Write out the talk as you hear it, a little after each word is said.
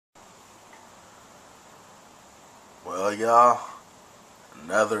Well, y'all,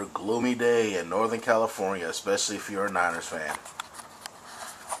 another gloomy day in Northern California, especially if you're a Niners fan.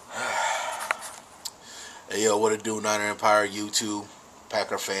 Hey, yo, what it do, Niner Empire, YouTube,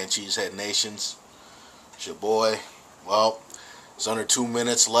 Packer fan, Cheesehead Nations? It's your boy. Well, it's under 2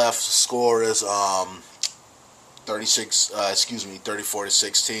 minutes left. Score is 34 to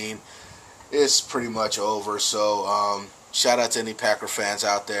 16. It's pretty much over. So, shout out to any Packer fans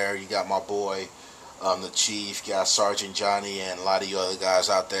out there. You got my boy, the Chief, you got Sergeant Johnny, and a lot of you other guys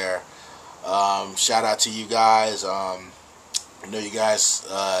out there. Shout out to you guys. I know you guys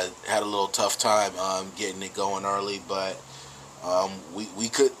had a little tough time getting it going early, but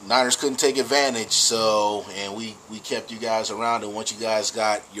Niners couldn't take advantage. So, and we kept you guys around, and once you guys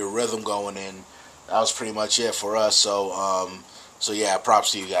got your rhythm going, and that was pretty much it for us. So yeah,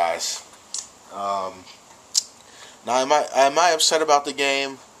 props to you guys. Now, am I upset about the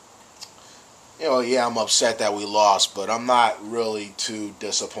game? Yeah, I'm upset that we lost, but I'm not really too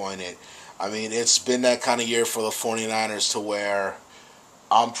disappointed. I mean, it's been that kind of year for the 49ers to where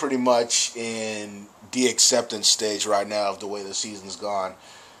I'm pretty much in the acceptance stage right now of the way the season's gone.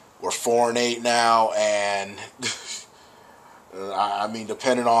 We're 4-8 now, and I mean,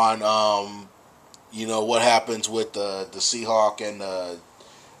 depending on what happens with the Seahawk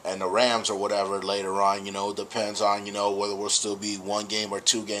and the Rams or whatever later on, depends on whether we'll still be one game or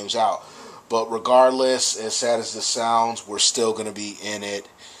two games out. But regardless, as sad as this sounds, we're still going to be in it.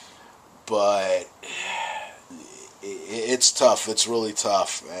 But it's tough. It's really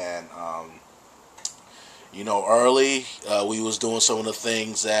tough. And, early we was doing some of the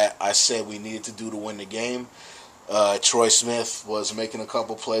things that I said we needed to do to win the game. Troy Smith was making a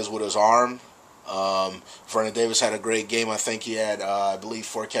couple plays with his arm. Vernon Davis had a great game. I think he had, I believe,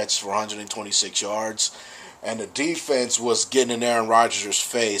 4 catches for 126 yards. And the defense was getting in Aaron Rodgers'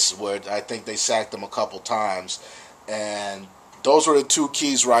 face, where I think they sacked him a couple times. And those were the two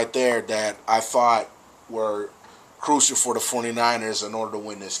keys right there that I thought were crucial for the 49ers in order to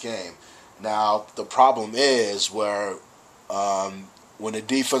win this game. Now, the problem is when the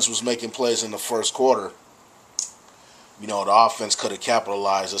defense was making plays in the first quarter, the offense could have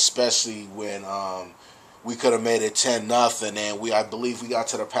capitalized, especially when we could have made it 10-0, and I believe we got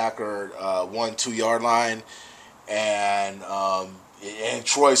to the Packer 1-2 yard line, and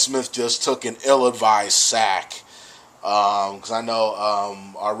Troy Smith just took an ill-advised sack. Because I know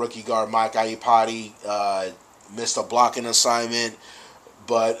our rookie guard Mike Iupati missed a blocking assignment,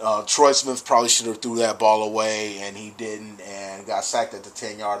 but Troy Smith probably should have threw that ball away, and he didn't, and got sacked at the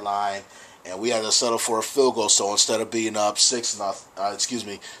 10-yard line. And we had to settle for a field goal. So instead of being up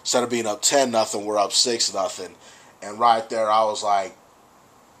 10-0, we're up 6-0. And right there, I was like,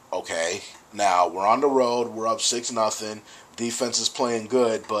 okay, now we're on the road, we're up 6-0. Defense is playing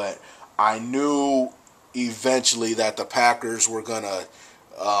good, but I knew eventually that the Packers were gonna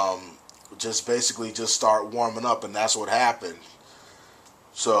just start warming up, and that's what happened.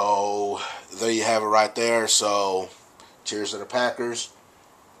 So there you have it right there. So cheers to the Packers.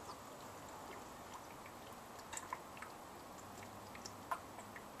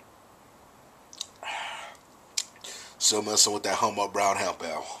 Still messing with that Humboldt Brown Hemp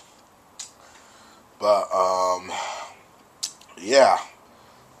Ale. But, yeah.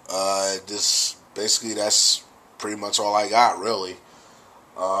 That's pretty much all I got, really.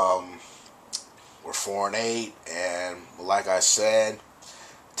 We're 4-8, and like I said,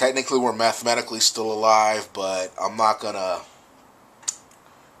 technically we're mathematically still alive, but I'm not gonna,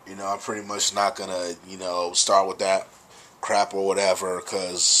 I'm pretty much not gonna, start with that crap or whatever,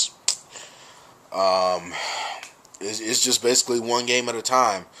 because, it's just basically one game at a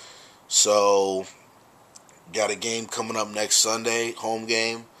time. So, got a game coming up next Sunday, home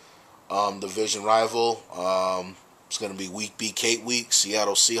game, division rival. It's going to be Week B, Kate Week,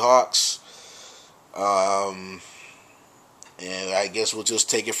 Seattle Seahawks. And I guess we'll just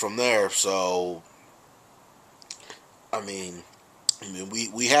take it from there. So, I mean,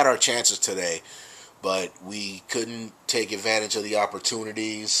 we had our chances today, but we couldn't take advantage of the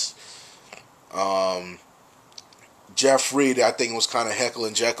opportunities. Jeff Reed, I think, was kind of Heckle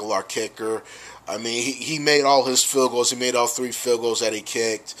and Jekyll, our kicker. I mean, he made all his field goals. He made all 3 field goals that he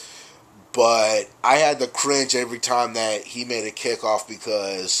kicked. But I had to cringe every time that he made a kickoff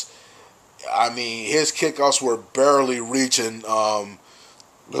because, I mean, his kickoffs were barely reaching, were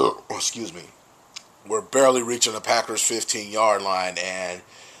barely reaching the Packers' 15-yard line. And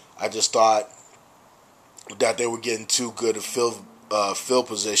I just thought that they were getting too good at field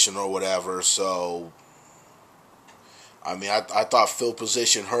position or whatever. So, I mean, I thought field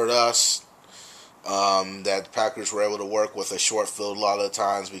position hurt us. That the Packers were able to work with a short field a lot of the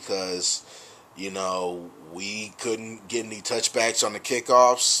times because, we couldn't get any touchbacks on the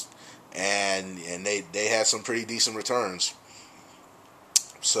kickoffs, and they had some pretty decent returns.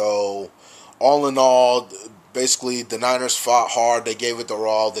 So, all in all, basically the Niners fought hard. They gave it their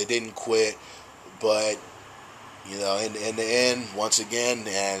all. They didn't quit, but in the end, once again,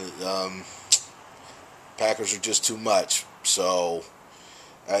 and Packers are just too much. So,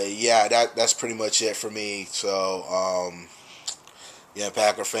 yeah, that's pretty much it for me. So, yeah,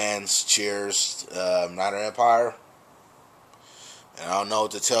 Packer fans, cheers, Niner Empire. And I don't know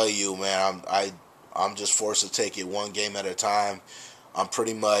what to tell you, man. I'm just forced to take it one game at a time. I'm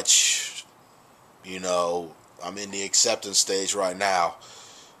pretty much, I'm in the acceptance stage right now.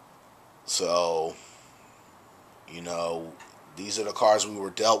 So, these are the cards we were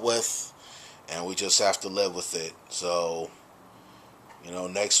dealt with, and we just have to live with it. So,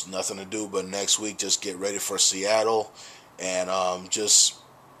 next, nothing to do but next week just get ready for Seattle, and just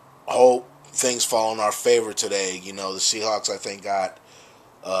hope things fall in our favor today. The Seahawks, I think, got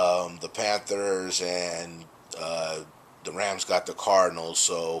the Panthers, and the Rams got the Cardinals.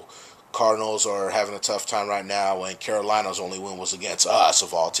 So Cardinals are having a tough time right now, and Carolina's only win was against us,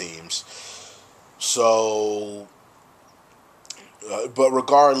 of all teams. So, but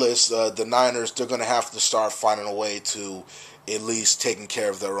regardless, the Niners, they're going to have to start finding a way to at least taking care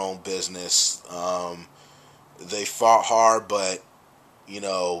of their own business. They fought hard, but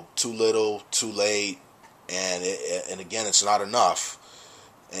too little, too late, and again, it's not enough.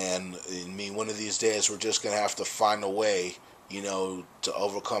 And I mean, one of these days, we're just gonna have to find a way, to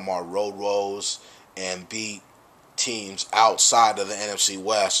overcome our road woes and beat teams outside of the NFC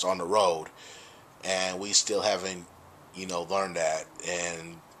West on the road. And we still haven't, learned that.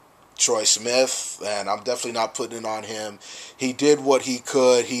 And Troy Smith, and I'm definitely not putting it on him. He did what he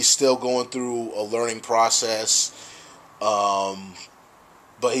could. He's still going through a learning process.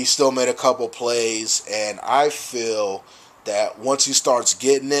 But he still made a couple plays, and I feel that once he starts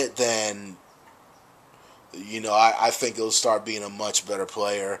getting it, then, I think he'll start being a much better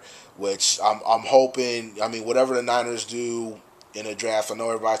player, which I'm hoping. I mean, whatever the Niners do in a draft, I know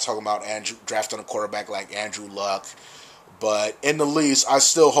everybody's talking about drafting a quarterback like Andrew Luck, but in the least, I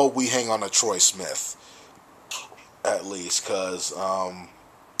still hope we hang on to Troy Smith, at least, because,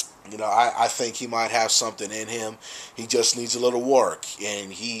 I think he might have something in him. He just needs a little work,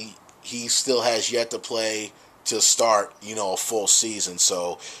 and he still has yet to play to start, a full season.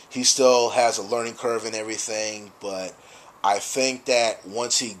 So he still has a learning curve and everything, but I think that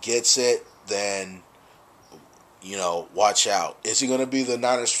once he gets it, then, watch out. Is he going to be the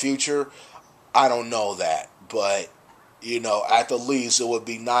Niners' future? I don't know that, but, at the least, it would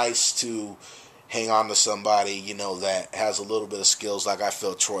be nice to hang on to somebody, that has a little bit of skills like I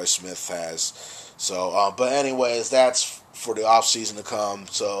feel Troy Smith has. So, but anyways, that's for the off season to come.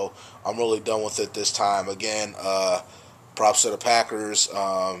 So I'm really done with it this time. Again, props to the Packers.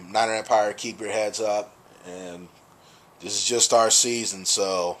 Niner Empire, keep your heads up. And this is just our season.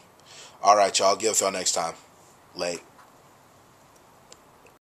 So, all right, y'all. Give y'all next time. Late.